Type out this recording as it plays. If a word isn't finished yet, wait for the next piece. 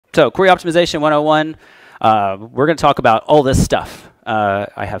So query optimization 101, we're going to talk about all this stuff.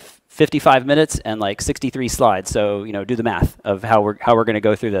 I have 55 minutes and like 63 slides, so do the math of how we're going to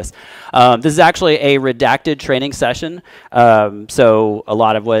go through this. This is actually a redacted training session, so a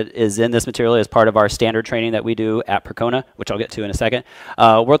lot of what is in this material is part of our standard training that we do at Percona, which I'll get to in a second.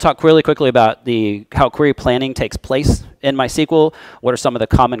 We'll talk really quickly about how query planning takes place in MySQL. What are some of the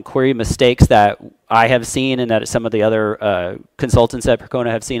common query mistakes that I have seen and that some of the other consultants at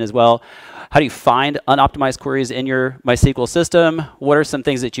Percona have seen as well. How do you find unoptimized queries in your MySQL system? What are some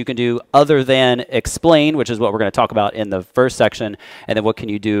things that you can do other than explain, which is what we're going to talk about in the first section, and then what can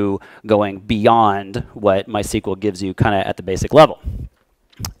you do going beyond what MySQL gives you kind of at the basic level.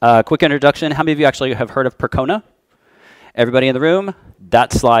 Quick introduction, how many of you actually have heard of Percona? Everybody in the room?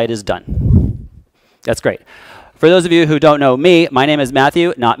 That slide is done. That's great. For those of you who don't know me, my name is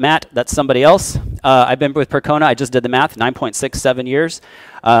Matthew, not Matt. That's somebody else. I've been with Percona, I just did the math, 9.67 years.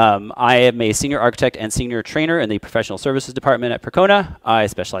 I am a senior architect and senior trainer in the professional services department at Percona. I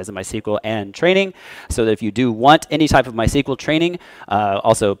specialize in MySQL and training, so that if you do want any type of MySQL training,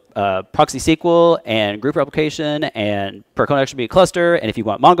 also proxy SQL and group replication and Percona attribute cluster, and if you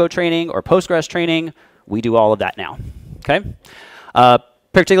want Mongo training or Postgres training, we do all of that now. Okay.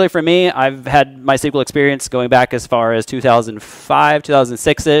 Particularly for me, I've had MySQL experience going back as far as 2005,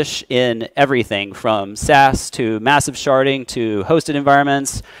 2006-ish in everything from SaaS to massive sharding to hosted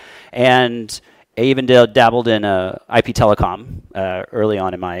environments, and I even dabbled in IP telecom early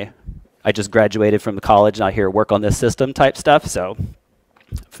on in I just graduated from the college and I hear work on this system type stuff, so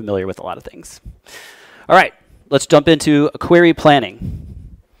familiar with a lot of things. All right, let's jump into query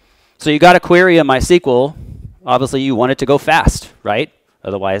planning. So you got a query in MySQL, obviously you want it to go fast, right?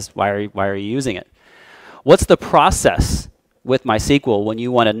 Otherwise, why are you using it? What's the process with MySQL when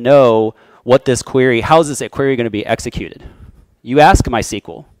you want to know what this query, how is this query going to be executed? You ask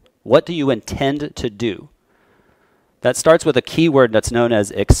MySQL, what do you intend to do? That starts with a keyword that's known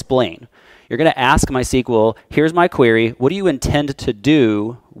as explain. You're going to ask MySQL, here's my query, what do you intend to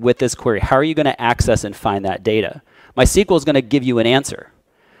do with this query? How are you going to access and find that data? MySQL is going to give you an answer.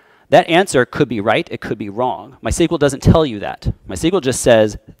 That answer could be right, it could be wrong. MySQL doesn't tell you that. MySQL just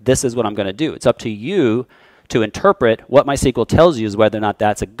says, this is what I'm going to do. It's up to you to interpret what MySQL tells you is whether or not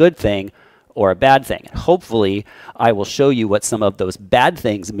that's a good thing or a bad thing. And hopefully, I will show you what some of those bad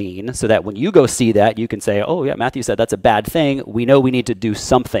things mean so that when you go see that, you can say, oh yeah, Matthew said that's a bad thing. We know we need to do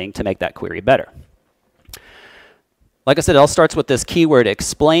something to make that query better. Like I said, it all starts with this keyword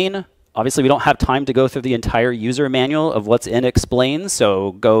explain. Obviously, we don't have time to go through the entire user manual of what's in explain,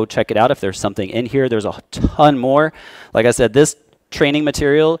 so go check it out if there's something in here. There's a ton more. Like I said, this training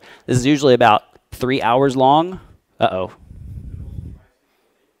material, this is usually about 3 hours long. Uh-oh.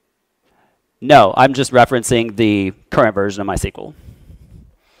 No, I'm just referencing the current version of MySQL,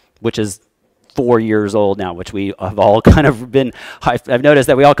 which is 4 years old now, which we have all kind of been, I've noticed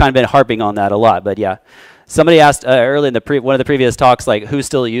that we all kind of been harping on that a lot, but yeah. Somebody asked early in one of the previous talks, like, who's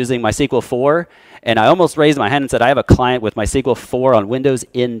still using MySQL 4? And I almost raised my hand and said, I have a client with MySQL 4 on Windows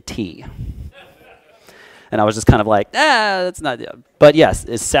NT. And I was just kind of like, that's not. But yes,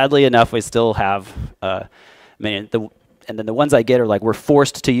 sadly enough, we still have. And then the ones I get are like, we're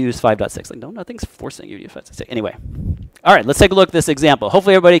forced to use 5.6. Like, no, nothing's forcing you to use 5.6. Anyway, all right, let's take a look at this example.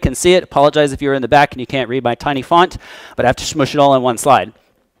 Hopefully everybody can see it. Apologize if you're in the back and you can't read my tiny font, but I have to smush it all in one slide.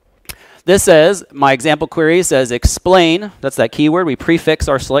 This says, my example query says explain, that's that keyword. We prefix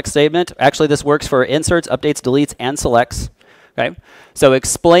our select statement. Actually, this works for inserts, updates, deletes, and selects. Okay, so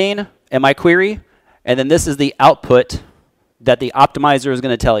explain in my query, and then this is the output that the optimizer is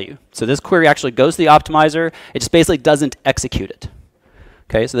going to tell you. So this query actually goes to the optimizer. It just basically doesn't execute it.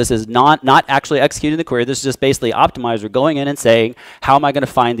 Okay, so this is not actually executing the query. This is just basically optimizer going in and saying, how am I going to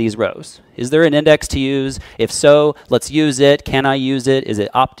find these rows? Is there an index to use? If so, let's use it. Can I use it? Is it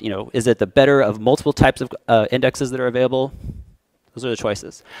is it the better of multiple types of indexes that are available? Those are the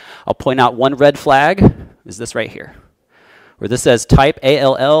choices. I'll point out one red flag is this right here, where this says type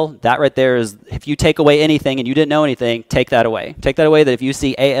ALL. That right there is, if you take away anything and you didn't know anything, take that away. Take that away that if you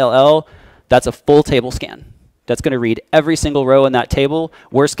see ALL, that's a full table scan. That's going to read every single row in that table.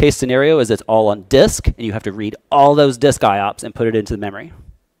 Worst case scenario is it's all on disk, and you have to read all those disk IOPS and put it into the memory.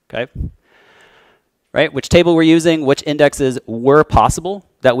 Okay? Right? Which table we're using, which indexes were possible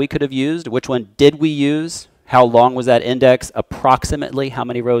that we could have used, which one did we use, how long was that index, approximately how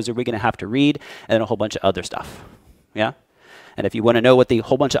many rows are we going to have to read, and then a whole bunch of other stuff. Yeah? And if you want to know what the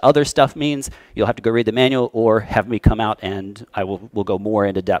whole bunch of other stuff means, you'll have to go read the manual or have me come out and we'll go more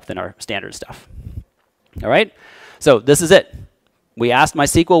into depth in our standard stuff. All right, so this is it. We asked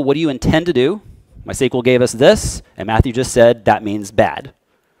MySQL, what do you intend to do? MySQL gave us this, and Matthew just said that means bad.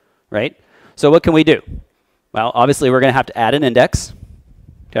 right? So what can we do? Well, obviously, we're going to have to add an index.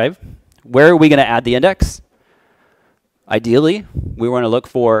 Okay, where are we going to add the index? Ideally, we want to look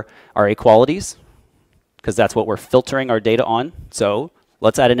for our equalities, because that's what we're filtering our data on. So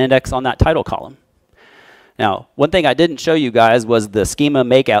let's add an index on that title column. Now, one thing I didn't show you guys was the schema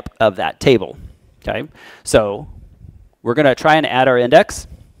makeup of that table. Okay, so we're going to try and add our index.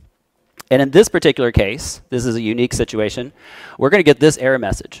 And in this particular case, this is a unique situation, we're going to get this error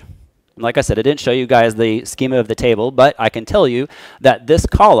message. And like I said, I didn't show you guys the schema of the table, but I can tell you that this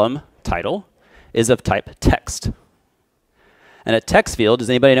column, title, is of type text. And a text field, does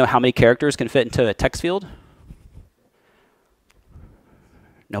anybody know how many characters can fit into a text field?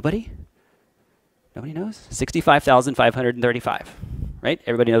 Nobody? Nobody knows? 65,535, right?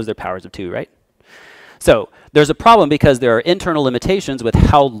 Everybody knows their powers of 2, right? So there's a problem because there are internal limitations with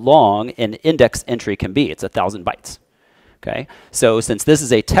how long an index entry can be. It's 1,000 bytes. Okay, so since this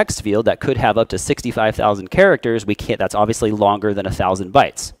is a text field that could have up to 65,000 characters, we can't. That's obviously longer than 1,000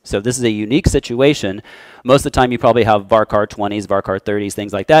 bytes. So this is a unique situation. Most of the time, you probably have varchar 20s, varchar 30s,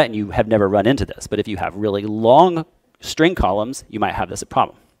 things like that, and you have never run into this. But if you have really long string columns, you might have this a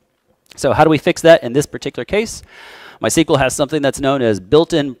problem. So how do we fix that in this particular case? MySQL has something that's known as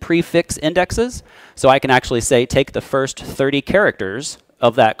built-in prefix indexes. So I can actually say take the first 30 characters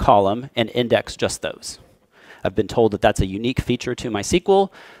of that column and index just those. I've been told that that's a unique feature to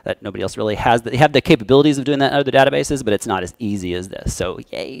MySQL that nobody else really has. They have the capabilities of doing that in other databases, but it's not as easy as this. So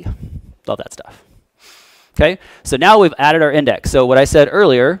yay, love that stuff. Okay, so now we've added our index. So what I said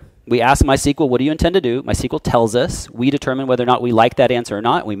earlier, we ask MySQL, what do you intend to do? MySQL tells us. We determine whether or not we like that answer or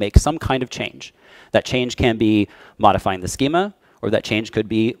not. We make some kind of change. That change can be modifying the schema, or that change could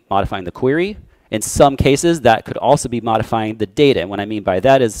be modifying the query. In some cases, that could also be modifying the data. And what I mean by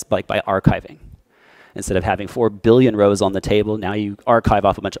that is like by archiving. Instead of having 4 billion rows on the table, now you archive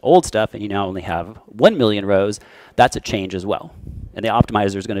off a bunch of old stuff and you now only have 1 million rows. That's a change as well. And the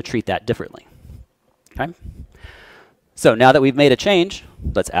optimizer is going to treat that differently. Okay? So now that we've made a change,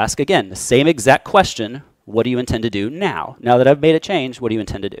 let's ask again the same exact question. What do you intend to do now? Now that I've made a change, what do you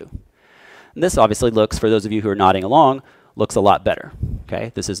intend to do? And this obviously looks, for those of you who are nodding along, looks a lot better.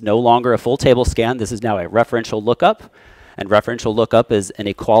 Okay? This is no longer a full table scan. This is now a referential lookup. And referential lookup is an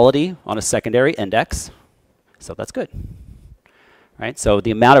equality on a secondary index. So that's good. Right? So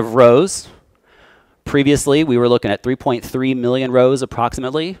the amount of rows, previously we were looking at 3.3 million rows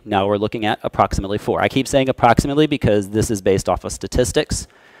approximately. Now we're looking at approximately 4. I keep saying approximately because this is based off of statistics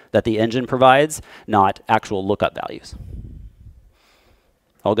that the engine provides, not actual lookup values.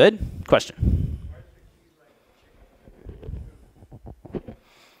 All good? Question?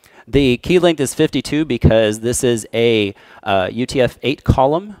 The key length is 52 because this is a UTF-8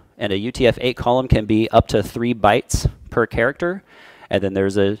 column, and a UTF-8 column can be up to 3 bytes per character. And then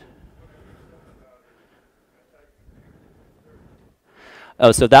there's a...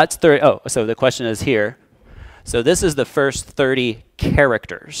 Oh, so that's 30. Oh, so the question is here. So this is the first 30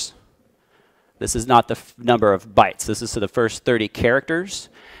 characters. This is not the number of bytes. This is the first 30 characters.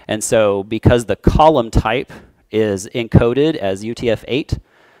 And so because the column type is encoded as UTF-8,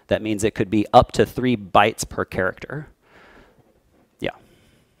 that means it could be up to 3 bytes per character. Yeah.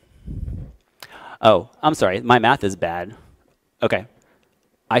 Oh, I'm sorry. My math is bad. Okay.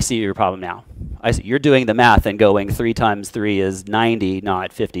 I see your problem now. I see. You're doing the math and going 3 times 3 is 90,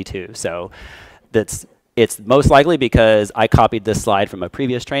 not 52. So it's most likely because I copied this slide from a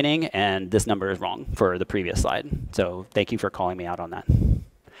previous training, and this number is wrong for the previous slide. So thank you for calling me out on that.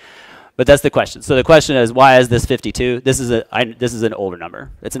 But that's the question. So the question is, why is this 52? This is an older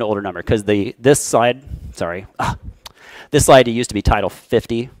number. It's an older number because this slide, sorry, this slide used to be title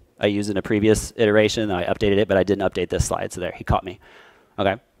 50. I used in a previous iteration. I updated it, but I didn't update this slide. So there, he caught me.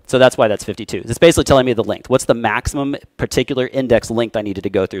 Okay, so that's why that's 52. It's basically telling me the length. What's the maximum particular index length I needed to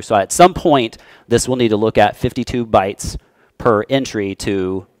go through? So at some point, this will need to look at 52 bytes per entry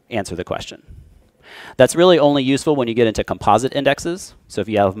to answer the question. That's really only useful when you get into composite indexes. So if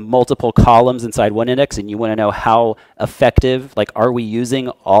you have multiple columns inside one index and you want to know how effective, like are we using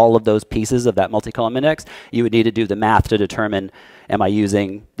all of those pieces of that multi-column index, you would need to do the math to determine, am I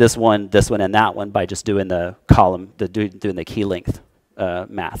using this one, and that one by just doing the column, doing the key length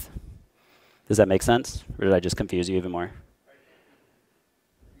math. Does that make sense? Or did I just confuse you even more?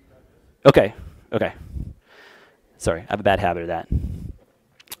 Okay, okay. Sorry, I have a bad habit of that.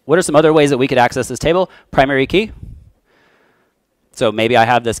 What are some other ways that we could access this table? Primary key. So maybe I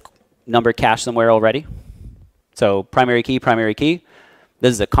have this number cached somewhere already. So primary key, primary key.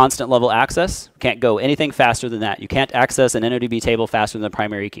 This is a constant level access. Can't go anything faster than that. You can't access an NODB table faster than the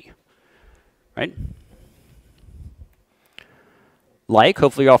primary key. Right? Like,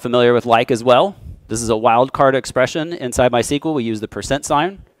 hopefully you're all familiar with like as well. This is a wildcard expression inside MySQL. We use the %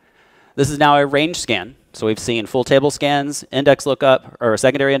 sign. This is now a range scan. So we've seen full table scans, index lookup, or a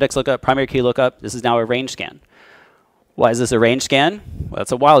secondary index lookup, primary key lookup. This is now a range scan. Why is this a range scan? Well,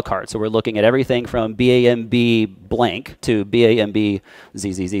 it's a wildcard. So we're looking at everything from BAMB blank to BAMB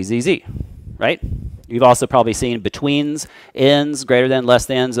ZZZZZ, right? You've also probably seen betweens, ends, greater than, less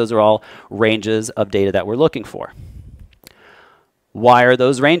than. Those are all ranges of data that we're looking for. Why are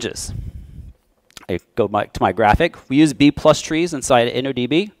those ranges? I go to my graphic. We use B plus trees inside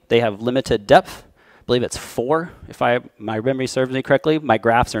InnoDB. They have limited depth. I believe it's 4, if my memory serves me correctly. My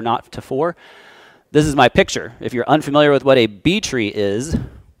graphs are not to 4. This is my picture. If you're unfamiliar with what a B tree is,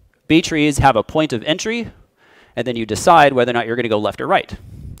 B trees have a point of entry, and then you decide whether or not you're going to go left or right.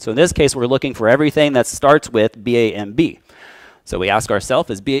 So in this case, we're looking for everything that starts with BAMB. So we ask ourselves,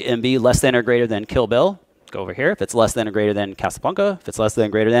 is BAMB less than or greater than Kill Bill? Go over here. If it's less than or greater than Casablanca, if it's less than or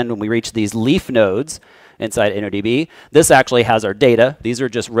greater than, when we reach these leaf nodes inside InnoDB, this actually has our data. These are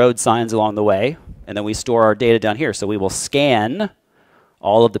just road signs along the way, and then we store our data down here. So we will scan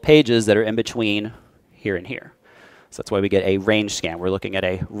all of the pages that are in between here and here. So that's why we get a range scan. We're looking at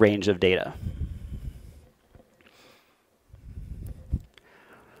a range of data.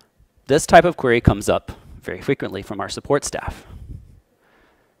 This type of query comes up very frequently from our support staff.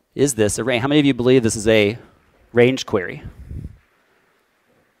 Is this a range? How many of you believe this is a range query?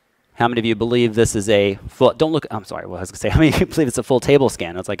 How many of you believe this is a full, don't look, I'm sorry, what I was going to say, how many of you believe it's a full table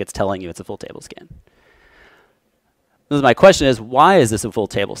scan? It's like it's telling you it's a full table scan. My question is, why is this a full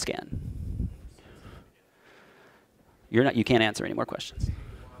table scan? You can't answer any more questions.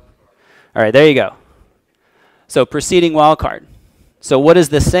 All right, there you go. So preceding wildcard. So what is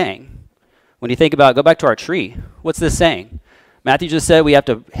this saying? When you think about, go back to our tree, what's this saying? Matthew just said we have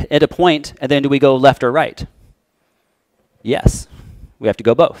to hit a point, and then do we go left or right? Yes, we have to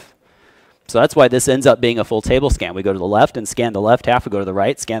go both. So that's why this ends up being a full table scan. We go to the left and scan the left half, we go to the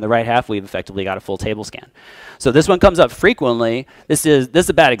right, scan the right half, we've effectively got a full table scan. So this one comes up frequently. This is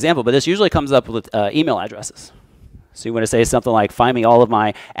a bad example, but this usually comes up with email addresses. So you want to say something like, find me all of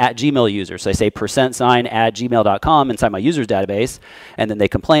my @Gmail users. So I say %@gmail.com inside my users database, and then they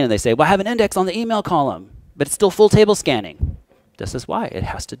complain and they say, well, I have an index on the email column, but it's still full table scanning. This is why it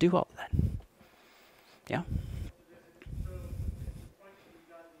has to do all of that. Yeah?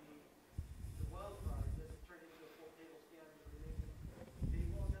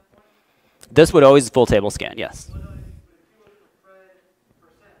 This would always full table scan, yes.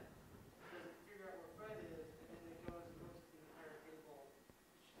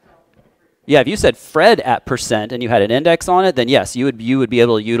 Yeah, if you said Fred at % and you had an index on it, then yes, you would be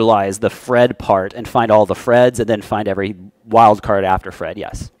able to utilize the Fred part and find all the Freds and then find every wildcard after Fred,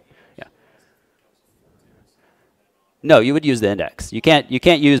 yes. Yeah. No, you would use the index. You can't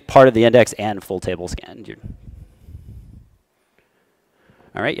use part of the index and full table scan.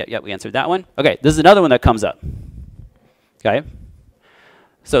 All right, yeah, we answered that one. Okay, this is another one that comes up. Okay.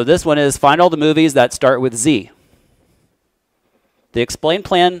 So this one is find all the movies that start with Z. The explain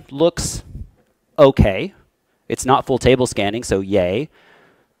plan looks okay. It's not full table scanning, so yay.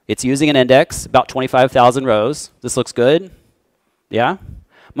 It's using an index, about 25,000 rows. This looks good. Yeah?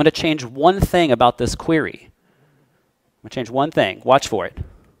 I'm going to change one thing about this query. I'm going to change one thing. Watch for it.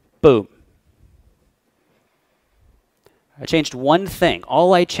 Boom. I changed one thing.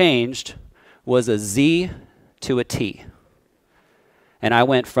 All I changed was a Z to a T. And I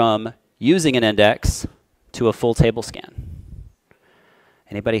went from using an index to a full table scan.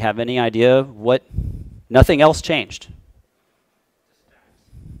 Anybody have any idea what? Nothing else changed.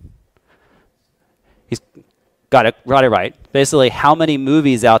 He's got it right. Basically, how many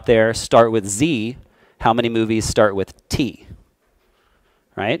movies out there start with Z? How many movies start with T?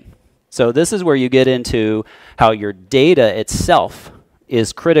 Right? So this is where you get into how your data itself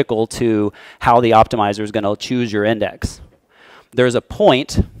is critical to how the optimizer is going to choose your index. There's a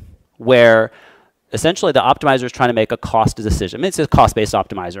point where essentially the optimizer is trying to make a cost decision. I mean, it's a cost-based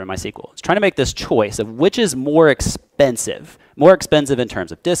optimizer in MySQL. It's trying to make this choice of which is more expensive in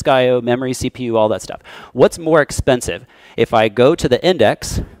terms of disk I/O, memory, CPU, all that stuff. What's more expensive? If I go to the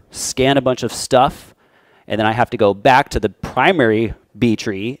index, scan a bunch of stuff, and then I have to go back to the primary B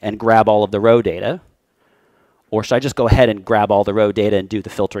tree and grab all of the row data, or should I just go ahead and grab all the row data and do the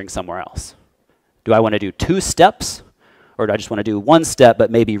filtering somewhere else? Do I want to do 2 steps? Or do I just want to do 1 step, but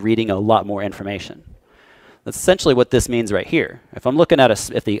maybe reading a lot more information? That's essentially what this means right here. If I'm looking at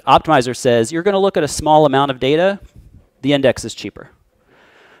if the optimizer says you're going to look at a small amount of data, the index is cheaper.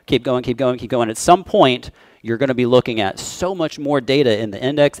 keep going, keep going, keep going. At some point, you're going to be looking at so much more data in the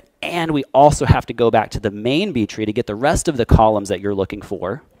index, and we also have to go back to the main B tree to get the rest of the columns that you're looking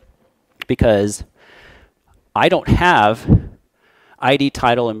for, because I don't have ID,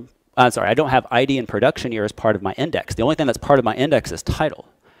 title, and I don't have ID and production year as part of my index. The only thing that's part of my index is title.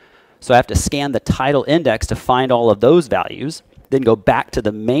 So I have to scan the title index to find all of those values, then go back to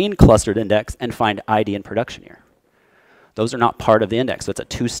the main clustered index and find ID and production year. Those are not part of the index, so it's a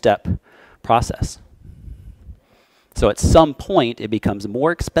two-step process. So at some point, it becomes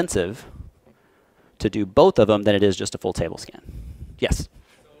more expensive to do both of them than it is just a full table scan. Yes?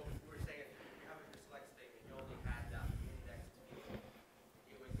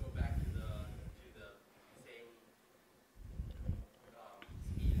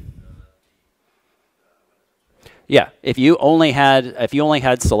 Yeah, if you only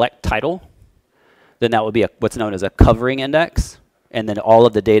had select title, then that would be what's known as a covering index, and then all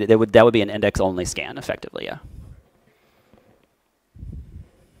of the data that would be an index only scan effectively. Yeah.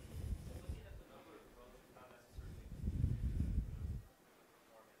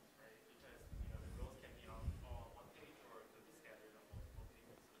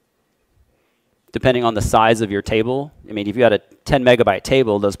 Depending on the size of your table, I mean, if you had a 10 megabyte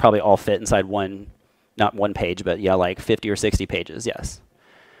table, those probably all fit inside one. Not one page, but yeah, like 50 or 60 pages, yes.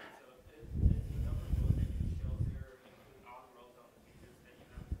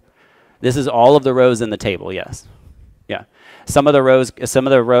 This is all of the rows in the table, yes. Yeah. Some of the rows,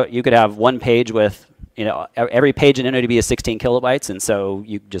 you could have one page with, every page in NODB is 16 kilobytes, and so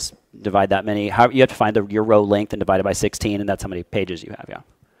you just divide that many. You have to find your row length and divide it by 16, and that's how many pages you have, yeah.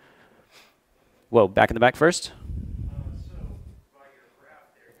 Whoa, back in the back first?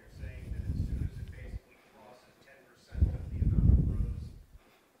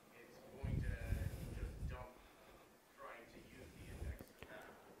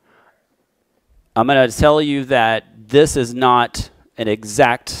 I'm going to tell you that this is not an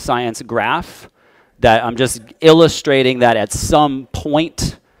exact science graph, that I'm just illustrating that at some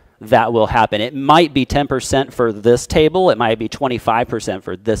point that will happen. It might be 10% for this table. It might be 25%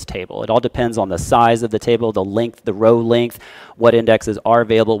 for this table. It all depends on the size of the table, the length, the row length, what indexes are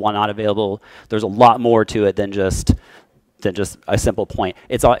available, what not available. There's a lot more to it than just a simple point.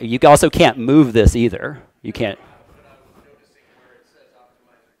 You also can't move this either. You can't.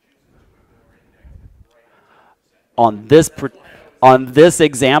 On this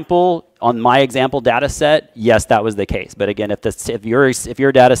example, on my example data set, yes, that was the case. But again, if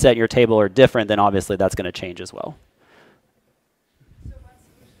your data set and your table are different, then obviously that's going to change as well. So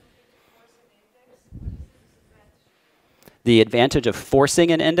the advantage of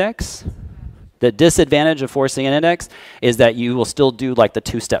forcing an index, the disadvantage of forcing an index is that you will still do like the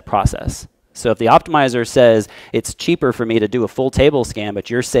two-step process. So if the optimizer says it's cheaper for me to do a full table scan, but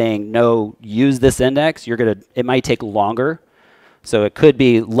you're saying no, use this index, it might take longer. So it could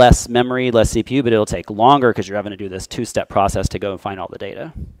be less memory, less CPU, but it'll take longer because you're having to do this two-step process to go and find all the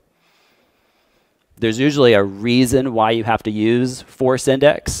data. There's usually a reason why you have to use force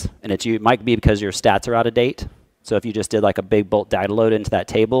index, and it might be because your stats are out of date. So if you just did like a big bulk data load into that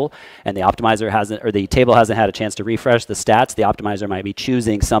table and the optimizer hasn't, or the table hasn't had a chance to refresh the stats, the optimizer might be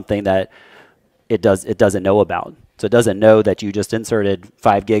choosing something that it doesn't know about. So it doesn't know that you just inserted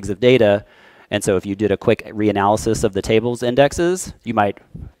 5 gigs of data, and so if you did a quick reanalysis of the table's indexes, you might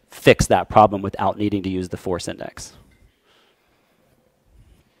fix that problem without needing to use the force index.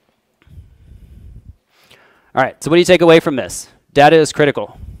 All right, so what do you take away from this? Data is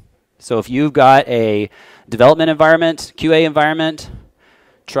critical. So if you've got a development environment, QA environment,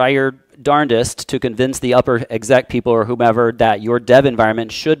 try your darndest to convince the upper exec people or whomever that your dev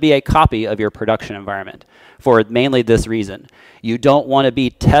environment should be a copy of your production environment for mainly this reason. You don't want to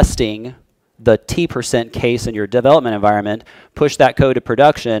be testing the T% case in your development environment, push that code to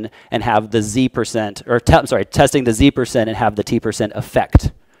production and have the Z%, or testing the Z% and have the T%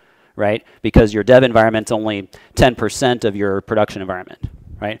 effect, right? Because your dev environment's only 10% of your production environment.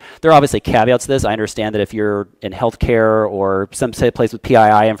 Right? There are obviously caveats to this. I understand that if you're in healthcare or some place with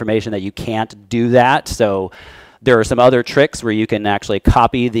PII information that you can't do that. So there are some other tricks where you can actually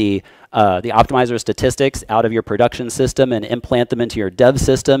copy the optimizer statistics out of your production system and implant them into your dev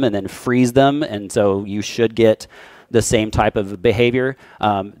system and then freeze them. And so you should get the same type of behavior.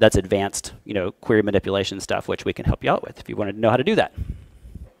 That's advanced, query manipulation stuff, which we can help you out with if you want to know how to do that.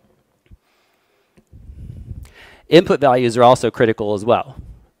 Input values are also critical as well.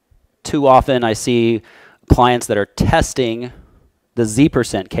 Too often I see clients that are testing the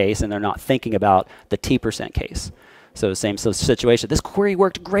Z% case and they're not thinking about the T% case. So same situation. This query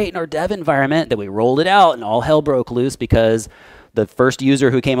worked great in our dev environment, then we rolled it out and all hell broke loose because the first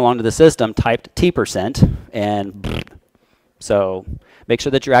user who came along to the system typed T%, and so make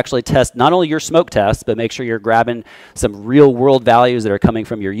sure that you're actually test not only your smoke tests, but make sure you're grabbing some real world values that are coming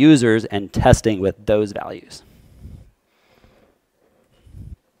from your users and testing with those values.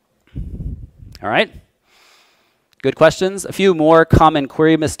 All right. Good questions. A few more common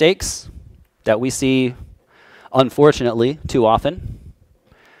query mistakes that we see, unfortunately, too often.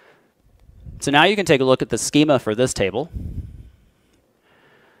 So now you can take a look at the schema for this table.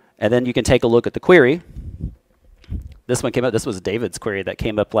 And then you can take a look at the query. This one came up. This was David's query that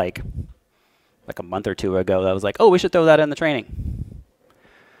came up like a month or two ago. That was like, oh, we should throw that in the training.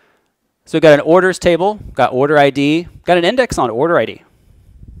 So we've got an orders table, got order ID, got an index on order ID.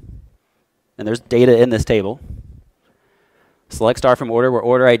 And there's data in this table. Select star from order where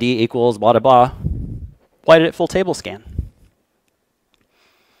order ID equals blah, blah, blah. Why did it full table scan?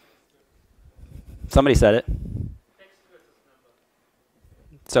 Somebody said it.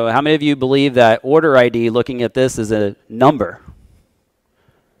 So how many of you believe that order ID, looking at this, is a number?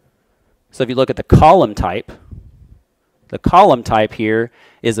 So if you look at the column type here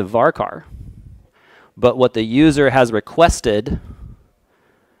is a varchar. But what the user has requested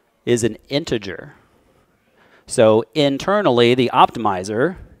is an integer. So internally, the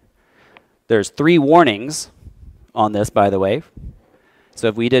optimizer, there's 3 warnings on this, by the way. So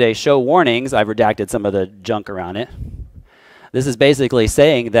if we did a show warnings, I've redacted some of the junk around it. This is basically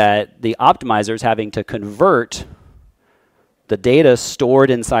saying that the optimizer is having to convert the data stored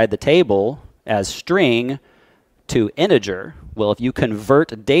inside the table as string to integer. Well, if you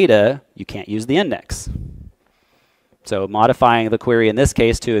convert data, you can't use the index. So modifying the query in this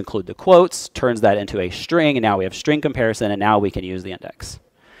case to include the quotes turns that into a string, and now we have string comparison, and now we can use the index.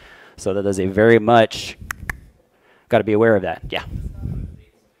 So that is a very much, got to be aware of that. Yeah.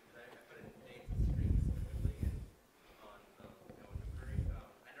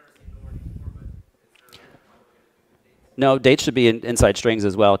 No, dates should be inside strings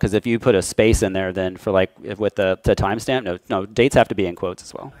as well, because if you put a space in there, then for like with the timestamp, no, dates have to be in quotes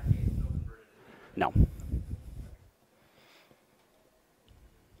as well. No.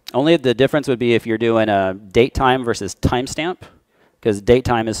 Only the difference would be if you're doing a date time versus timestamp, because date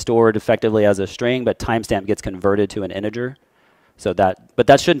time is stored effectively as a string, but timestamp gets converted to an integer. So but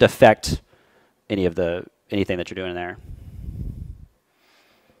that shouldn't affect anything that you're doing in there.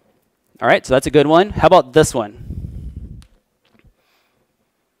 All right, so that's a good one. How about this one?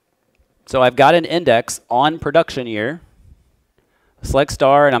 So I've got an index on production year. Select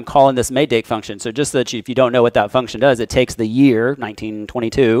star, and I'm calling this maydate function. So just so that if you don't know what that function does, it takes the year,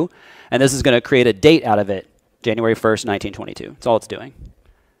 1922, and this is going to create a date out of it, January 1st, 1922. That's all it's doing.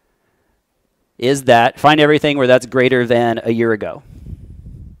 Is that, find everything where that's greater than a year ago.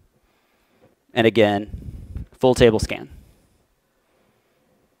 And again, full table scan.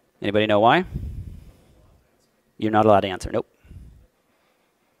 Anybody know why? You're not allowed to answer. Nope.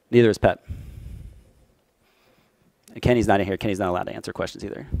 Neither is Pep. Kenny's not in here. Kenny's not allowed to answer questions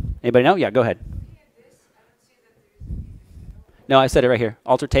either. Anybody know? Yeah, go ahead. No, I said it right here.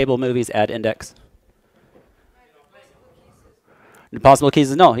 Alter table, movies, add index. The possible keys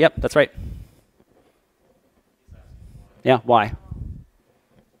is no. Yep, that's right. Yeah, why?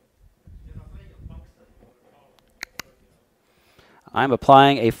 I'm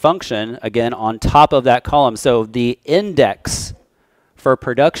applying a function, again, on top of that column. So the index for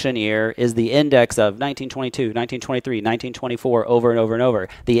production year is the index of 1922, 1923, 1924, over and over and over.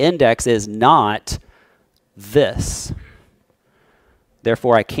 The index is not this.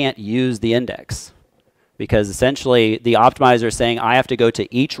 Therefore, I can't use the index, because essentially the optimizer is saying I have to go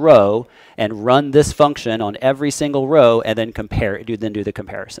to each row and run this function on every single row and then then do the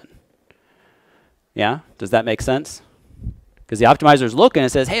comparison. Yeah? Does that make sense? Because the optimizer is looking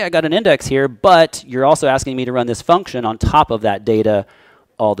and says, hey, I got an index here, but you're also asking me to run this function on top of that data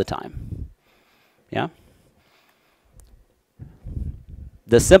all the time. Yeah?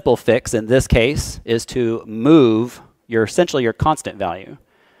 The simple fix in this case is to move essentially your constant value.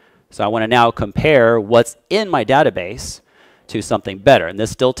 So I want to now compare what's in my database to something better. And this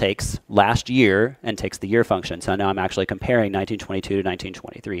still takes last year and takes the year function. So now I'm actually comparing 1922 to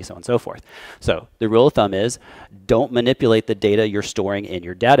 1923, so on and so forth. So the rule of thumb is don't manipulate the data you're storing in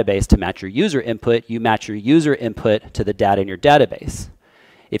your database to match your user input. You match your user input to the data in your database.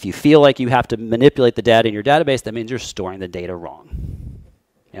 If you feel like you have to manipulate the data in your database, that means you're storing the data wrong.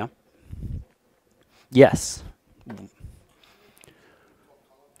 Yeah? Yes.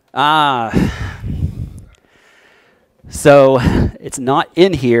 So it's not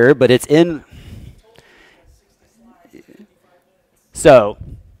in here, but it's in. So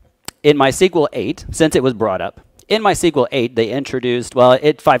in MySQL 8, since it was brought up, in MySQL 8, they introduced, well,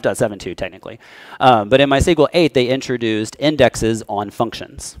 5.7.2 technically, but in MySQL 8, they introduced indexes on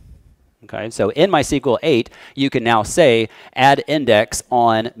functions. Okay, so in MySQL 8, you can now say add index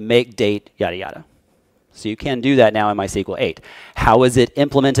on make date, yada, yada. So you can do that now in MySQL 8. How is it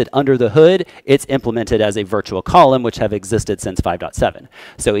implemented under the hood? It's implemented as a virtual column, which have existed since 5.7.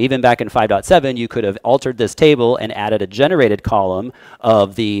 So even back in 5.7, you could have altered this table and added a generated column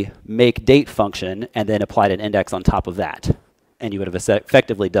of the make date function and then applied an index on top of that. And you would have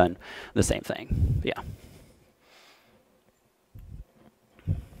effectively done the same thing. Yeah.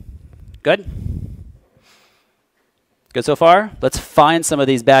 Good? Good so far? Let's find some of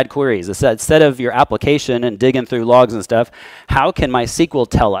these bad queries. Instead of your application and digging through logs and stuff, how can MySQL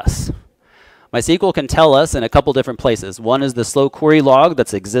tell us? MySQL can tell us in a couple different places. One is the slow query log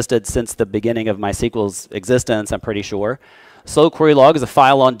that's existed since the beginning of MySQL's existence, I'm pretty sure. Slow query log is a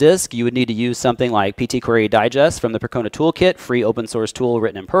file on disk. You would need to use something like PT Query Digest from the Percona Toolkit, free open source tool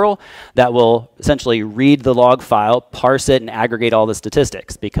written in Perl, that will essentially read the log file, parse it, and aggregate all the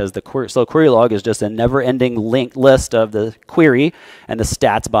statistics, because the slow query log is just a never-ending linked list of the query and the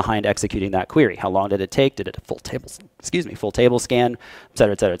stats behind executing that query. How long did it take? Did it full table scan, et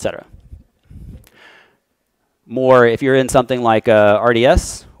cetera, et cetera, et cetera. More, if you're in something like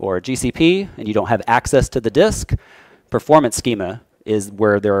RDS or GCP and you don't have access to the disk, performance schema is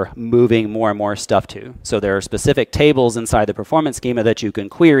where they're moving more and more stuff to. So there are specific tables inside the performance schema that you can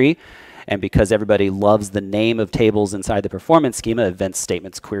query, and because everybody loves the name of tables inside the performance schema, events,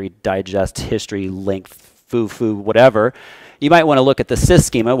 statements, query, digest, history, length, foo, whatever, you might want to look at the sys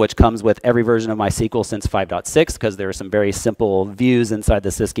schema, which comes with every version of MySQL since 5.6, because there are some very simple views inside the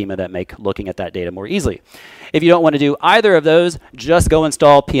sys schema that make looking at that data more easily. If you don't want to do either of those, just go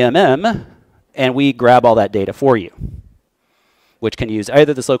install PMM, and we grab all that data for you, which can use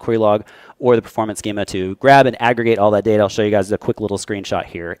either the slow query log or the performance schema to grab and aggregate all that data. I'll show you guys a quick little screenshot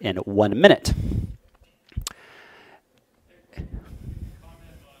here in 1 minute.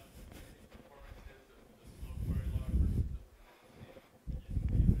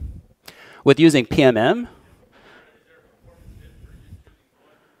 With using PMM,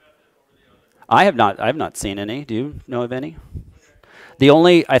 I have not seen any. Do you know of any?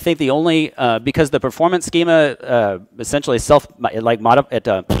 I think the only, because the performance schema essentially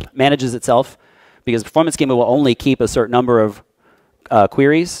manages itself, because performance schema will only keep a certain number of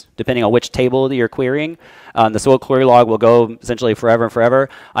queries, depending on which table you're querying. The slow query log will go essentially forever and forever.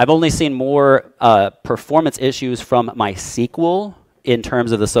 I've only seen more performance issues from MySQL in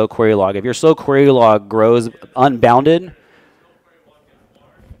terms of the slow query log. If your slow query log grows unbounded,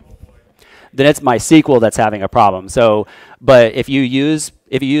 then it's MySQL that's having a problem. So, but if you use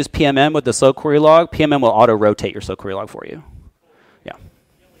PMM with the slow query log, PMM will auto rotate your slow query log for you. Yeah.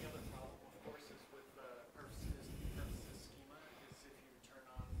 The only other problem, of course, is with purposes schema is if you turn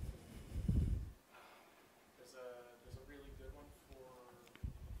on there's a really good one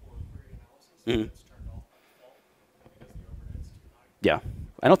for query analysis that's turned off by default because the overhead's too high. Yeah.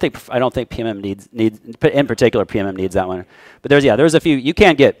 I don't think PMM needs in particular PMM needs that one. But there's a few you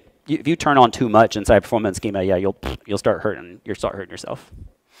can get. If you turn on too much inside performance schema, yeah, you'll start hurting yourself.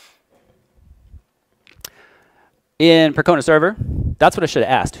 In Percona Server, that's what I should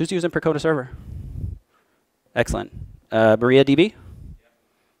have asked. Who's using Percona Server? Excellent. MariaDB?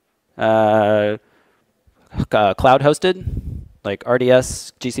 Cloud hosted, like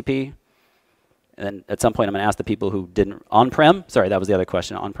RDS, GCP. And then at some point, I'm going to ask the people who didn't on-prem. Sorry, that was the other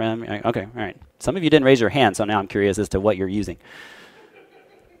question. On-prem? Okay, all right. Some of you didn't raise your hand, so now I'm curious as to what you're using.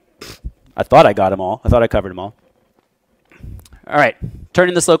 I thought I got them all. I thought I covered them all. All right,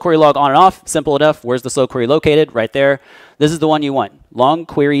 turning the slow query log on and off, simple enough. Where's the slow query located? Right there. This is the one you want. Long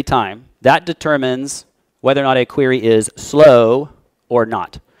query time. That determines whether or not a query is slow or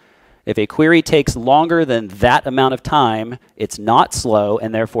not. If a query takes longer than that amount of time, it's not slow,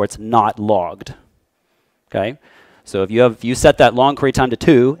 and therefore it's not logged. Okay? So if you set that long query time to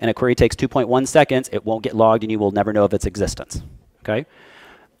 2, and a query takes 2.1 seconds, it won't get logged, and you will never know of its existence. Okay?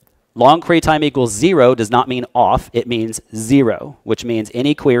 Long query time equals 0 does not mean off, it means 0, which means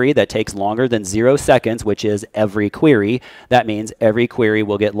any query that takes longer than 0 seconds, which is every query, that means every query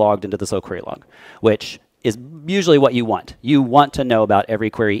will get logged into the slow query log, which is usually what you want. You want to know about every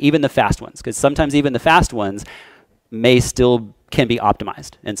query, even the fast ones, because sometimes even the fast ones can be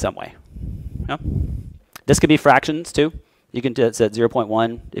optimized in some way. Yeah? This could be fractions too. You can set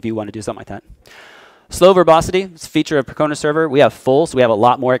 0.1 if you want to do something like that. Slow verbosity, it's a feature of Percona Server. We have full, so we have a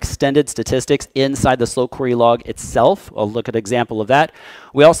lot more extended statistics inside the slow query log itself. I'll look at an example of that.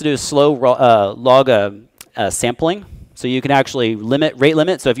 We also do slow log sampling, so you can actually rate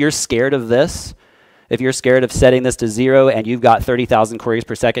limit. So if you're scared of this, If you're scared of setting this to 0 and you've got 30,000 queries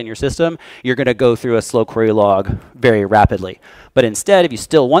per second in your system, you're going to go through a slow query log very rapidly. But instead, if you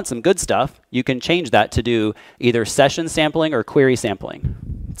still want some good stuff, you can change that to do either session sampling or query sampling.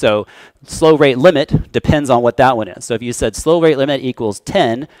 So slow rate limit depends on what that one is. So if you said slow rate limit equals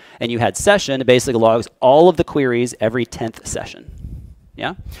 10 and you had session, it basically logs all of the queries every 10th session.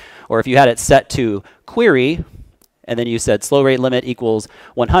 Yeah? Or if you had it set to query, and then you said slow rate limit equals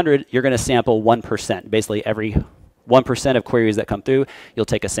 100, you're going to sample 1%. Basically, every 1% of queries that come through, you'll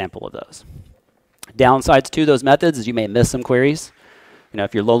take a sample of those. Downsides to those methods is you may miss some queries. You know,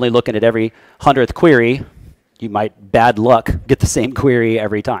 if you're only looking at every 100th query, you might, bad luck, get the same query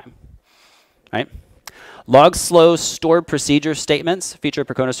every time. Right? Log slow stored procedure statements feature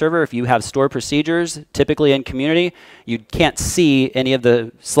Percona server. If you have stored procedures, typically in community, you can't see any of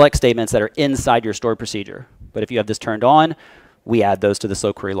the select statements that are inside your stored procedure. But if you have this turned on, we add those to the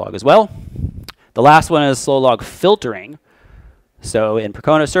slow query log as well. The last one is slow log filtering. So in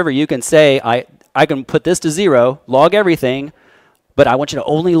Percona server, you can say, I can put this to 0, log everything, but I want you to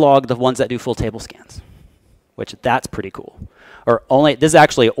only log the ones that do full table scans, which that's pretty cool. Or only, this is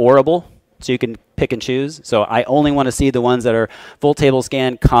actually orable, so you can pick and choose. So I only want to see the ones that are full table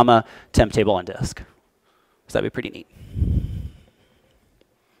scan, comma, temp table on disk. So that'd be pretty neat.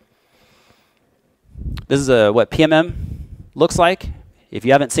 This is what PMM looks like. If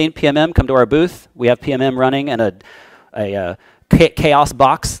you haven't seen PMM, come to our booth. We have PMM running in a chaos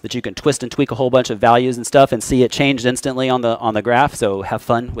box that you can twist and tweak a whole bunch of values and stuff and see it changed instantly on the graph. So have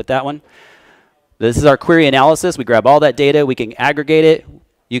fun with that one. This is our query analysis. We grab all that data. We can aggregate it.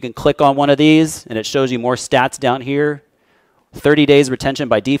 You can click on one of these, and it shows you more stats down here. 30 days retention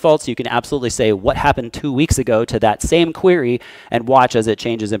by default, so you can absolutely say what happened 2 weeks ago to that same query and watch as it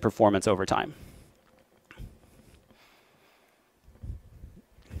changes in performance over time.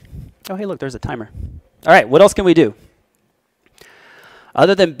 Oh, hey, look, there's a timer. All right, what else can we do?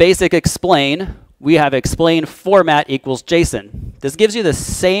 Other than basic explain, we have explain format equals JSON. This gives you the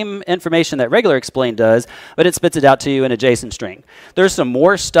same information that regular explain does, but it spits it out to you in a JSON string. There's some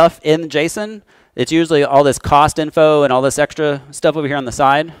more stuff in JSON. It's usually all this cost info and all this extra stuff over here on the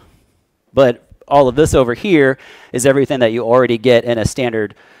side. But all of this over here is everything that you already get in a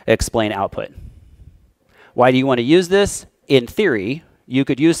standard explain output. Why do you want to use this? In theory, you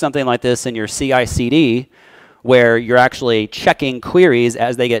could use something like this in your CI/CD, where you're actually checking queries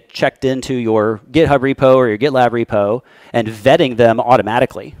as they get checked into your GitHub repo or your GitLab repo and vetting them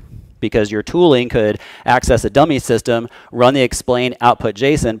automatically. Because your tooling could access a dummy system, run the explain output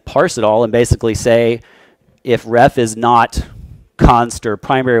JSON, parse it all, and basically say, if ref is not const or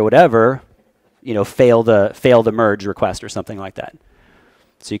primary or whatever, you know, fail the merge request or something like that.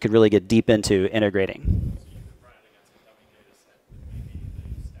 So you could really get deep into integrating.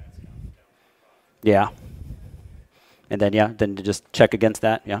 Yeah. And then, yeah, then to just check against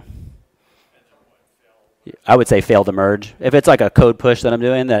that, yeah. I would say fail to merge. If it's like a code push that I'm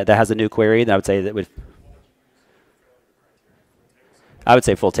doing that has a new query, then I would say that would. I would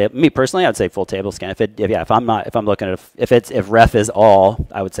say full table. Me personally, I'd say full table scan. If I'm looking at if ref is all,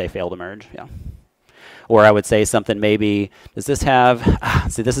 I would say fail to merge. Yeah. Or I would say something maybe. Does this have?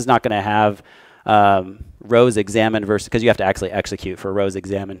 See, this is not going to have. Rows examine versus, because you have to actually execute for rows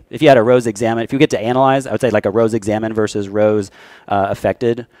examine. If you had a rows examine, if you get to analyze, I would say like a rows examine versus rows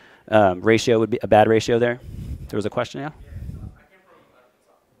affected ratio would be a bad ratio there. There was a question, yeah? I came from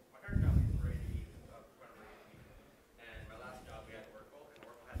my current job is rating, and my last job we had Oracle, and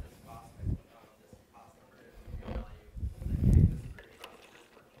Oracle had this cost number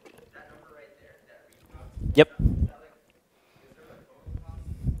is that number right there, that read cost. Yep.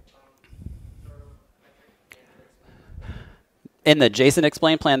 In the JSON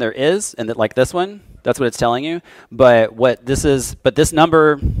explain plan there is, and like this one, that's what it's telling you. But this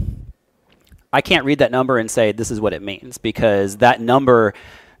number, I can't read that number and say this is what it means, because that number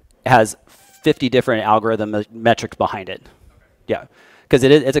has 50 different algorithm metrics behind it. Okay. Yeah, because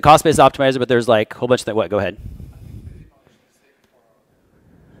it's a cost-based optimizer, but there's like a whole bunch of what? Go ahead.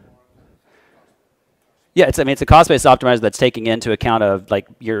 Yeah, it's a cost-based optimizer that's taking into account of like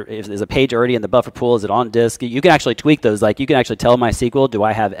if there's a page already in the buffer pool, is it on disk? You can actually tweak those. Like you can actually tell MySQL, do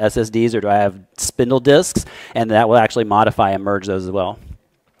I have SSDs or do I have spindle disks? And that will actually modify and merge those as well,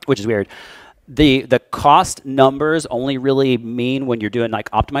 which is weird. The cost numbers only really mean when you're doing like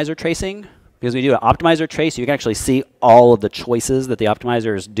optimizer tracing, because when you do an optimizer trace, you can actually see all of the choices that the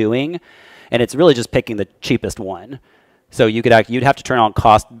optimizer is doing, and it's really just picking the cheapest one. So you'd have to turn on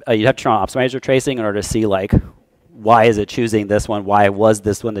optimizer tracing in order to see like why is it choosing this one, why was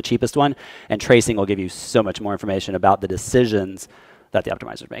this one the cheapest one, and tracing will give you so much more information about the decisions that the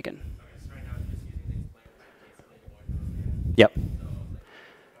optimizer is making. Okay, so right now it's just using Yep. So like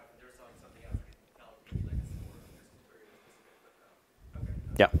if they're selling something else, I can tell give you like a score of this query is specific. But okay,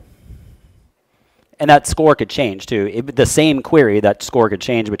 that's Yep. And that score could change too. The same query, that score could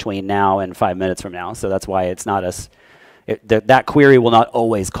change between now and 5 minutes from now. So that's why it's not as that query will not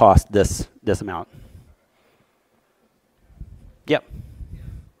always cost this amount. Yep.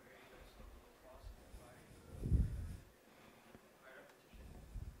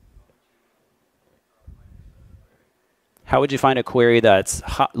 How would you find a query that's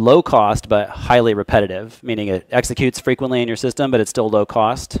low cost but highly repetitive, meaning it executes frequently in your system, but it's still low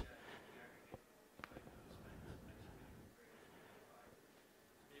cost?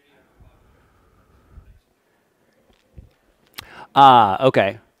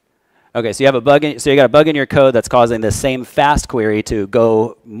 Okay. Okay, so you have a bug. So you got a bug in your code that's causing the same fast query to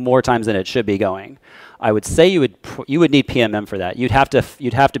go more times than it should be going. I would say you would need PMM for that. You'd have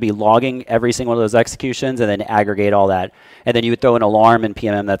to be logging every single one of those executions and then aggregate all that, and then you would throw an alarm in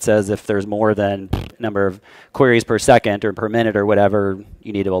PMM that says if there's more than number of queries per second or per minute or whatever,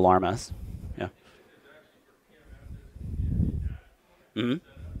 you need to alarm us. Yeah. Mm-hmm.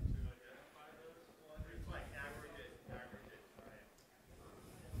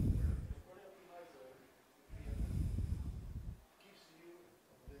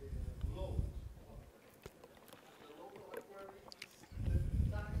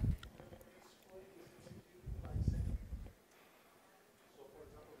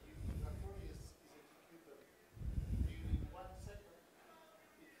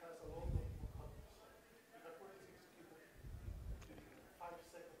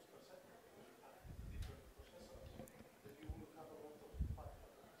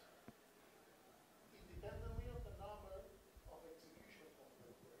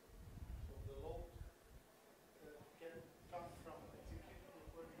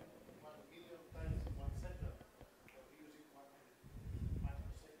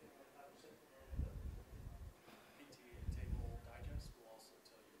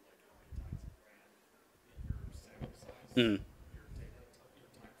 Mm.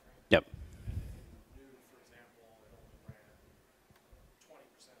 Yep.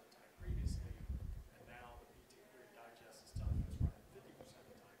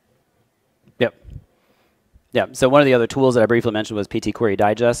 Yep. Yeah. So one of the other tools that I briefly mentioned was PT Query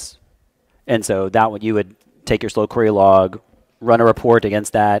Digest, and so that would you would take your slow query log, run a report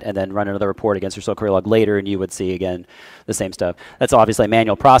against that, and then run another report against your slow query log later, and you would see again the same stuff. That's obviously a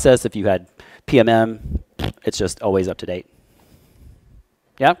manual process. If you had PMM, it's just always up to date.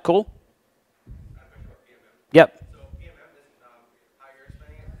 Yeah. Cool. Yep. So PMM is how you're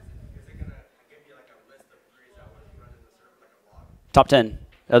explaining it. Is it gonna give you like a list of queries that was run in the server, like a log? Top 10.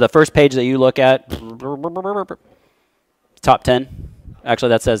 The first page that you look at, top 10. Actually,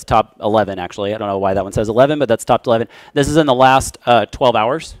 that says top 11, actually. I don't know why that one says 11, but that's top 11. This is in the last 12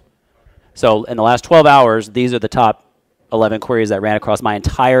 hours. So in the last 12 hours, these are the top 11 queries that ran across my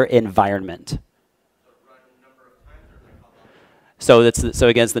entire environment. So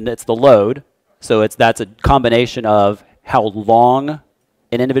again, it's the load. So that's a combination of how long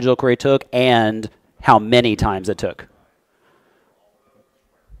an individual query took and how many times it took.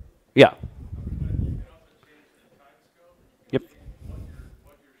 Yeah. Yep.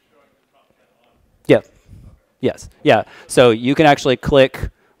 Yep. Yes. Yeah. So you can actually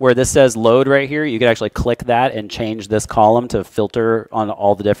click where this says load right here. You can actually click that and change this column to filter on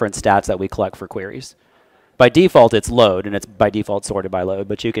all the different stats that we collect for queries. By default, it's load, and it's by default sorted by load.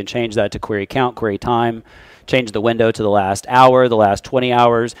 But you can change that to query count, query time, change the window to the last hour, the last 20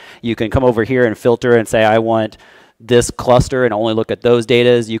 hours. You can come over here and filter and say, I want this cluster and only look at those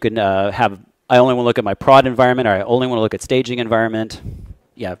datas. You can I only want to look at my prod environment, or I only want to look at staging environment.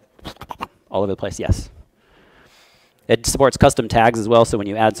 Yeah, all over the place, yes. It supports custom tags as well, so when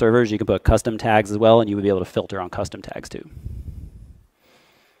you add servers, you can put custom tags as well, and you would be able to filter on custom tags too.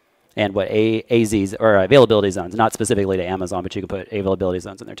 And what AZs, or availability zones, not specifically to Amazon, but you can put availability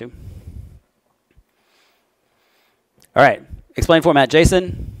zones in there too. All right, explain format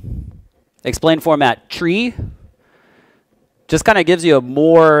JSON. Explain format tree. Just kind of gives you a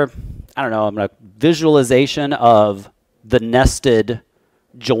more, I don't know, visualization of the nested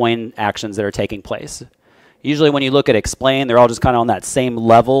join actions that are taking place. Usually when you look at explain, they're all just kind of on that same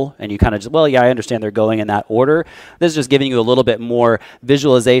level, and you kind of just, well, yeah, I understand they're going in that order. This is just giving you a little bit more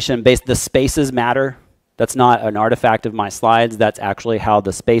visualization based. The spaces matter. That's not an artifact of my slides. That's actually how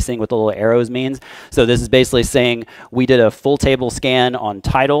the spacing with the little arrows means. So this is basically saying we did a full table scan on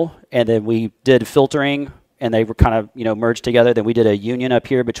title, and then we did filtering, and they were kind of merged together. Then we did a union up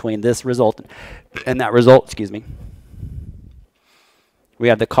here between this result and that result. Excuse me. We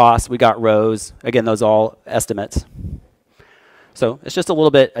have the cost. We got rows. Again, those all estimates. So it's just a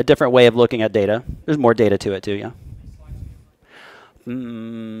little bit a different way of looking at data. There's more data to it too, yeah.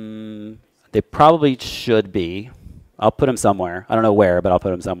 They probably should be. I'll put them somewhere. I don't know where, but I'll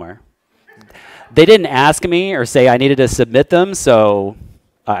put them somewhere. They didn't ask me or say I needed to submit them, so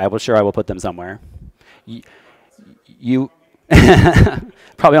I will put them somewhere. You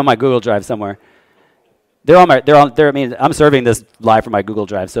probably on my Google Drive somewhere. I mean, I'm serving this live from my Google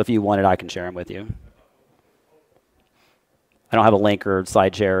Drive, so if you want it, I can share them with you. I don't have a link or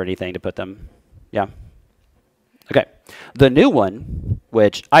slide share or anything to put them. Yeah. Okay. The new one,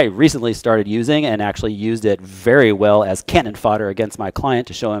 which I recently started using and actually used it very well as cannon fodder against my client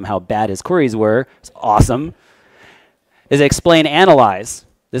to show him how bad his queries were. It's awesome. Is explain analyze.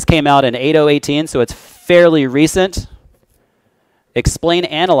 This came out in 8.0.18, so it's fairly recent. Explain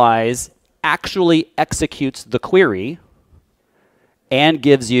analyze actually executes the query and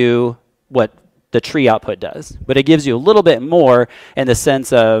gives you what the tree output does. But it gives you a little bit more in the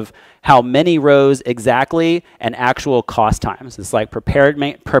sense of how many rows exactly and actual cost times. It's like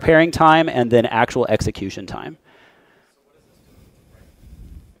preparing time and then actual execution time.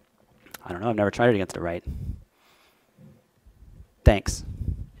 I don't know. I've never tried it against a write. Thanks.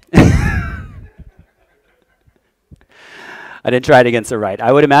 I didn't try it against a write.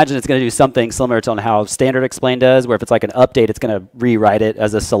 I would imagine it's going to do something similar to how standard explain does, where if it's like an update, it's going to rewrite it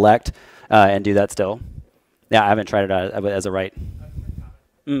as a select and do that still. Yeah, I haven't tried it as a write.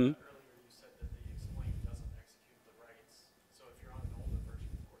 Earlier you said that the explain doesn't execute the writes. So if you're on an older version,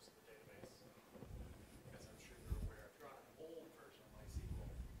 of course, of the database, as I'm sure you're aware, if you're on an old version of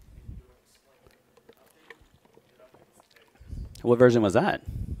MySQL, and you do an explain update, it updates the database. What version was that? 5.6,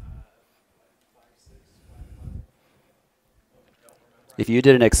 5.5. If you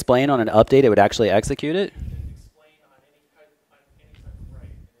did an explain on an update, it would actually execute it? If you did explain on any type of write,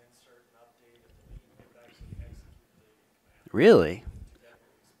 and insert an update and delete, it would actually execute the command. Really?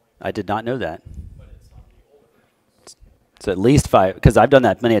 I did not know that. But it's on the older version. So at least 5, because I've done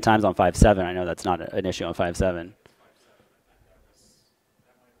that many a times on 5.7. I know that's not an issue on 5.7.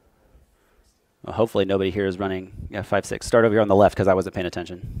 Well, hopefully nobody here is running 5.6. Start over here on the left because I wasn't paying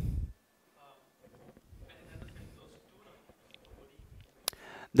attention.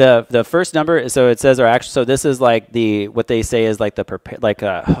 The first number, so it says, so this is like what they say is like I'm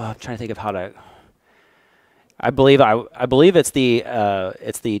trying to think of how to. I believe it's the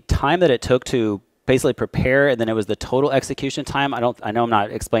time that it took to basically prepare, and then it was the total execution time. I know I'm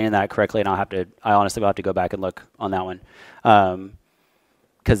not explaining that correctly, and I honestly will have to go back and look on that one.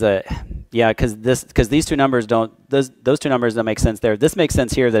 Because these two numbers those two numbers don't make sense there. This makes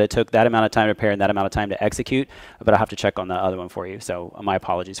sense here that it took that amount of time to prepare and that amount of time to execute, but I'll have to check on the other one for you. So my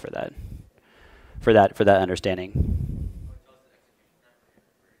apologies for that. For that understanding.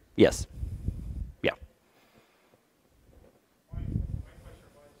 Yes. Yeah. My question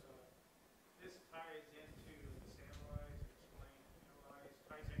was, this ties into this analyze, explain, analyze,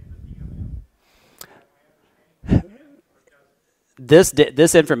 ties into the DMM.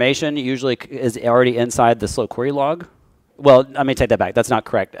 This information usually is already inside the slow query log. Well, let me take that back. That's not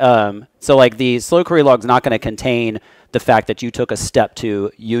correct. So like the slow query log is not going to contain the fact that you took a step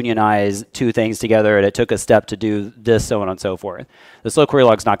to unionize two things together and it took a step to do this, so on and so forth. The slow query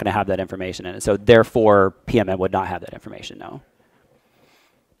log is not going to have that information in it. So therefore, PMM would not have that information, no.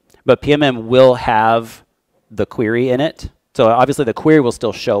 But PMM will have the query in it. So obviously the query will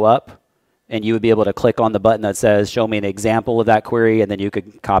still show up. And you would be able to click on the button that says, show me an example of that query, and then you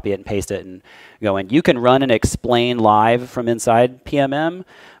could copy it and paste it and go in. You can run and explain live from inside PMM,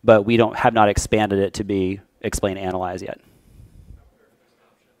 but we have not expanded it to be explain analyze yet.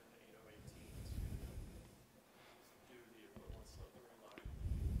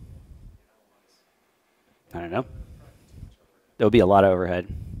 I don't know. There would be a lot of overhead.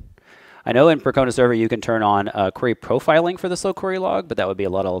 I know in Percona Server you can turn on query profiling for the slow query log, but that would be a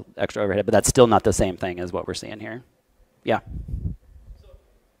lot of extra overhead. But that's still not the same thing as what we're seeing here. Yeah. So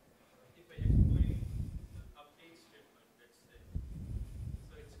if I explain the update statement, let's say,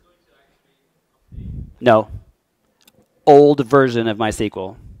 so it's going to actually update. No. Old version of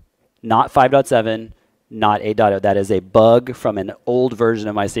MySQL, not 5.7, not 8.0. That is a bug from an old version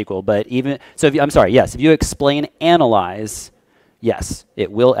of MySQL. But even so, yes, if you explain analyze. Yes,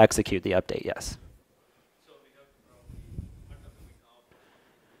 it will execute the update, yes. So we have what are coming out?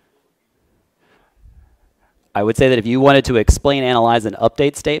 I would say that if you wanted to explain, analyze an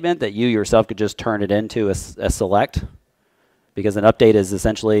update statement, that you yourself could just turn it into a select, because an update is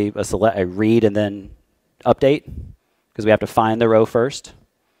essentially a read and then update, because we have to find the row first.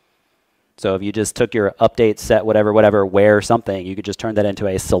 So if you just took your update set whatever where something, you could just turn that into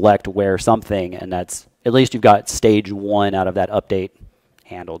a select where something, and that's at least you've got stage 1 out of that update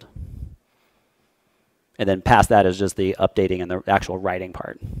handled. And then past that is just the updating and the actual writing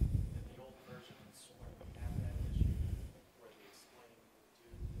part. The old version sort of have that issue where the explain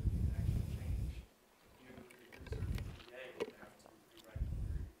would do the actual change. You, the user PTA, would have to rewrite the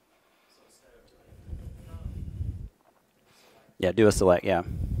query. So instead of doing select, Yeah, do a select, yeah. the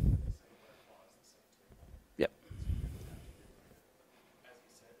same clause, the same table. Yep. As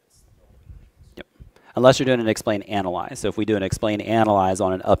you said, it's the old version. Yep. Unless you're doing an explain analyze. So if we do an explain analyze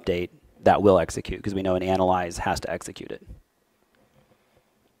on an update, that will execute because we know an analyze has to execute it.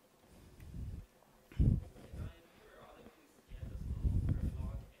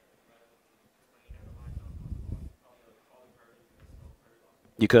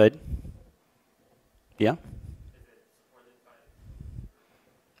 You could. Yeah.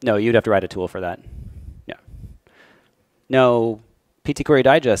 No, you'd have to write a tool for that. Yeah. No, PT Query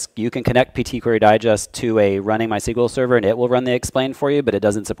Digest, you can connect PT Query Digest to a running MySQL server and it will run the explain for you, but it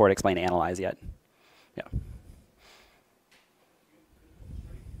doesn't support explain analyze yet. Yeah.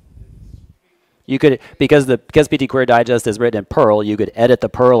 You could, because PT Query Digest is written in Perl, you could edit the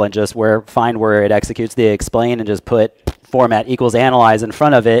Perl and just find where it executes the explain and just put format equals analyze in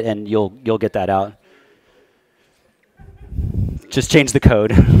front of it and you'll get that out. Just change the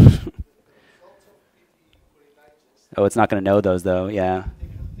code. Oh, it's not going to know those though. Yeah.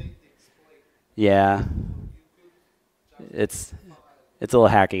 Yeah. It's a little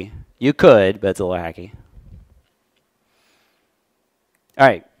hacky. You could, but it's a little hacky. All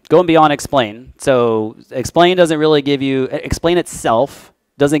right, going beyond explain. So explain doesn't really give you, explain itself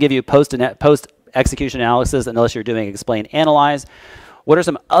doesn't give you post execution analysis unless you're doing explain analyze. What are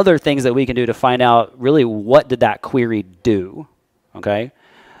some other things that we can do to find out really what did that query do? Okay.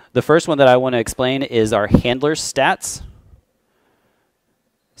 The first one that I want to explain is our handler stats.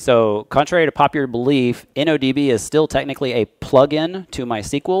 So contrary to popular belief, InnoDB is still technically a plugin to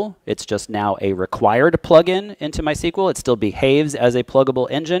MySQL. It's just now a required plugin into MySQL. It still behaves as a pluggable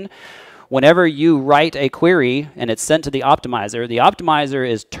engine. Whenever you write a query and it's sent to the optimizer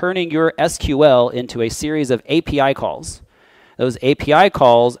is turning your SQL into a series of API calls. Those API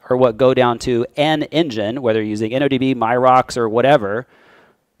calls are what go down to an engine, whether you're using InnoDB, MyRocks, or whatever.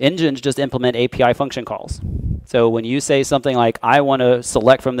 Engines just implement API function calls. So when you say something like, I want to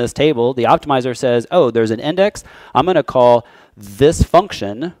select from this table, the optimizer says, oh, there's an index. I'm going to call this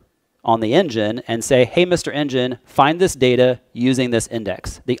function on the engine and say, hey, Mr. Engine, find this data using this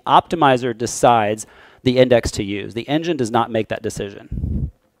index. The optimizer decides the index to use. The engine does not make that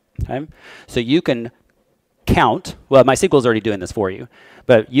decision. Okay? So you can count. Well, MySQL is already doing this for you.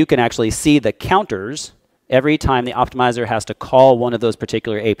 But you can actually see the counters every time the optimizer has to call one of those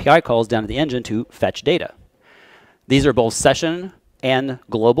particular API calls down to the engine to fetch data. These are both session and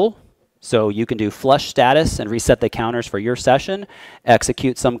global. So you can do flush status and reset the counters for your session,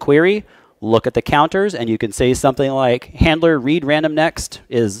 execute some query, look at the counters, and you can say something like handler read random next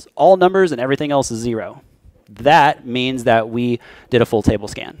is all numbers and everything else is 0. That means that we did a full table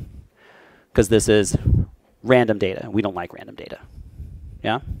scan because this is random data. We don't like random data.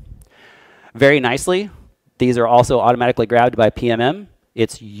 Yeah? Very nicely, these are also automatically grabbed by PMM.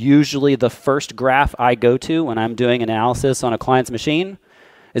 It's usually the first graph I go to when I'm doing analysis on a client's machine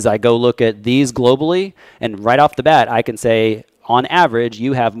is I go look at these globally, and right off the bat, I can say, on average,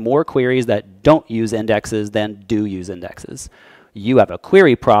 you have more queries that don't use indexes than do use indexes. You have a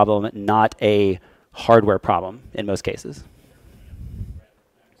query problem, not a hardware problem in most cases.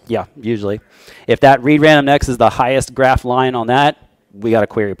 Yeah, usually. If that read random next is the highest graph line on that, we got a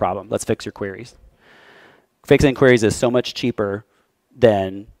query problem. Let's fix your queries. Fixing queries is so much cheaper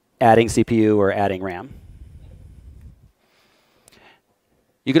than adding CPU or adding RAM.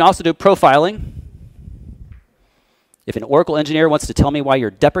 You can also do profiling. If an Oracle engineer wants to tell me why you're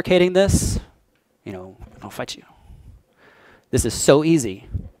deprecating this, I'll fight you. This is so easy.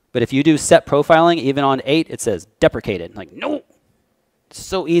 But if you do set profiling, even on 8, it says deprecated. Like, no, it's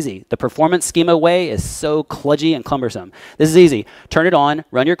so easy. The performance schema way is so kludgy and cumbersome. This is easy. Turn it on,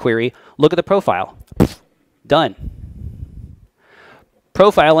 run your query, look at the profile. Done.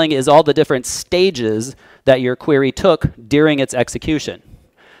 Profiling is all the different stages that your query took during its execution.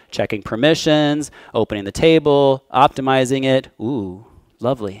 Checking permissions, opening the table, optimizing it. Ooh,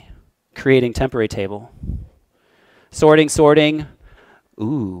 lovely. Creating temporary table. Sorting.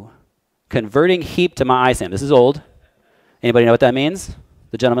 Ooh. Converting heap to MyISAM. This is old. Anybody know what that means?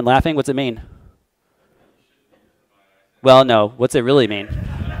 The gentleman laughing, what's it mean? Well, no. What's it really mean?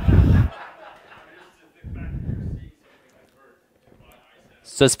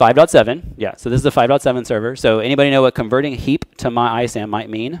 So it's 5.7. Yeah, so this is a 5.7 server. So anybody know what converting heap to MyISAM might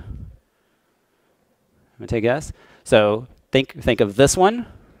mean? Want to take a guess? So think of this one,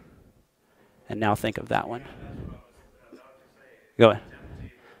 and now think of that one. Go ahead.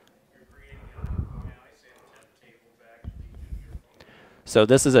 So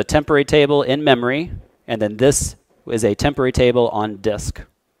this is a temporary table in memory, and then this is a temporary table on disk.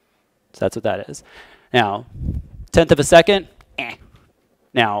 So that's what that is. Now, 1/10 of a second,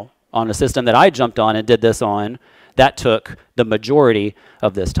 Now, on a system that I jumped on and did this on, that took the majority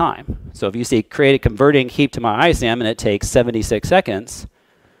of this time. So if you see create a converting heap to my ISAM and it takes 76 seconds,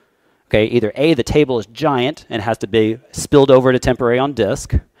 okay, either A, the table is giant and has to be spilled over to temporary on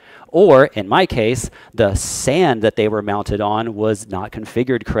disk, or in my case, the SAN that they were mounted on was not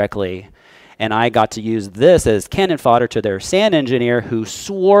configured correctly. And I got to use this as cannon fodder to their SAN engineer who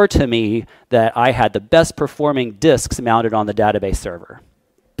swore to me that I had the best performing disks mounted on the database server.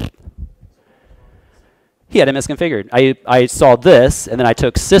 He had it misconfigured. I saw this, and then I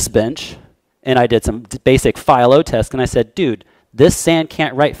took sysbench, and I did some basic file test, and I said, dude, this SAN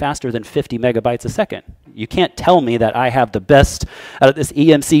can't write faster than 50 megabytes a second. You can't tell me that I have the best out of this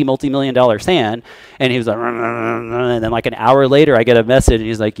EMC multi-million-dollar SAN. And he was like, and then like an hour later, I get a message, and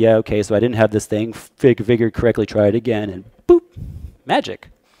he's like, yeah, okay, so I didn't have this thing configured correctly, try it again, and boop, magic.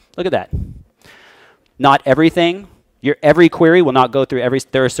 Look at that. Not everything, every query will not go through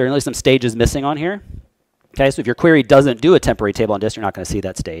there are certainly some stages missing on here. Okay, so if your query doesn't do a temporary table on disk, you're not going to see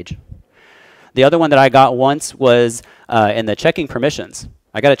that stage. The other one that I got once was in the checking permissions.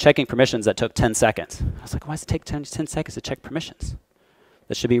 I got a checking permissions that took 10 seconds. I was like, why does it take 10 seconds to check permissions?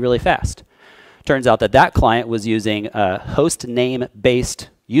 That should be really fast. Turns out that that client was using host name-based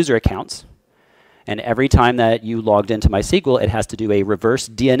user accounts. And every time that you logged into MySQL, it has to do a reverse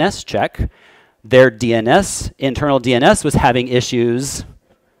DNS check. Their DNS, internal DNS, was having issues.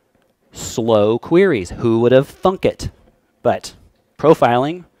 Slow queries. Who would have thunk it? But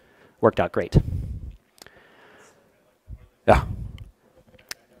profiling worked out great. Yeah.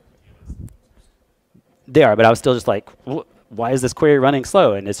 They are, but I was still just like, why is this query running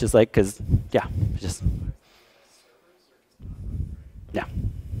slow? And it's just like, because, yeah, just, yeah.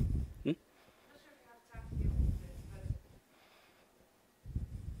 Hmm?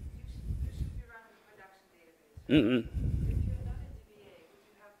 Mm-mm.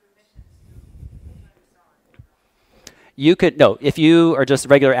 You could, no, if you are just a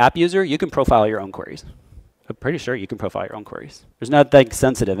regular app user, you can profile your own queries. I'm pretty sure you can profile your own queries. There's nothing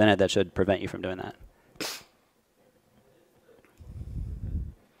sensitive in it that should prevent you from doing that.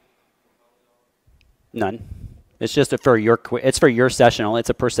 None. It's just for your session only. It's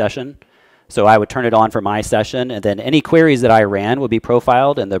a per session. So I would turn it on for my session, and then any queries that I ran would be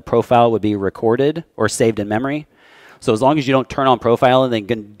profiled, and the profile would be recorded or saved in memory. So as long as you don't turn on profile and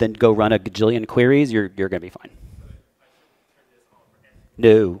then go run a gajillion queries, you're going to be fine.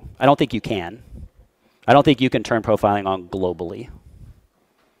 No, I don't think you can. I don't think you can turn profiling on globally.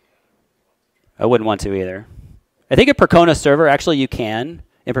 I wouldn't want to either. I think in Percona server, actually you can.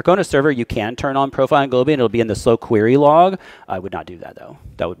 In Percona server, you can turn on profiling globally, and it'll be in the slow query log. I would not do that, though.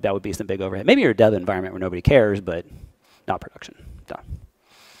 That would be some big overhead. Maybe your dev environment where nobody cares, but not production. Done.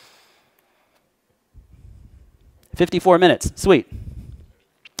 54 minutes. Sweet.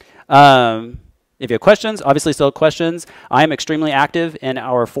 If you have questions, obviously still questions. I am extremely active in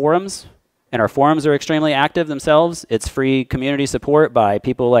our forums, and our forums are extremely active themselves. It's free community support by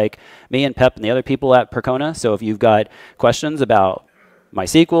people like me and Pep and the other people at Percona. So if you've got questions about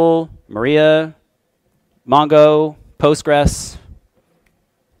MySQL, Maria, Mongo, Postgres,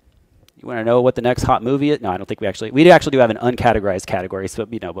 you want to know what the next hot movie is? No, I don't think we actually do have an uncategorized category, so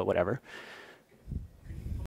but whatever.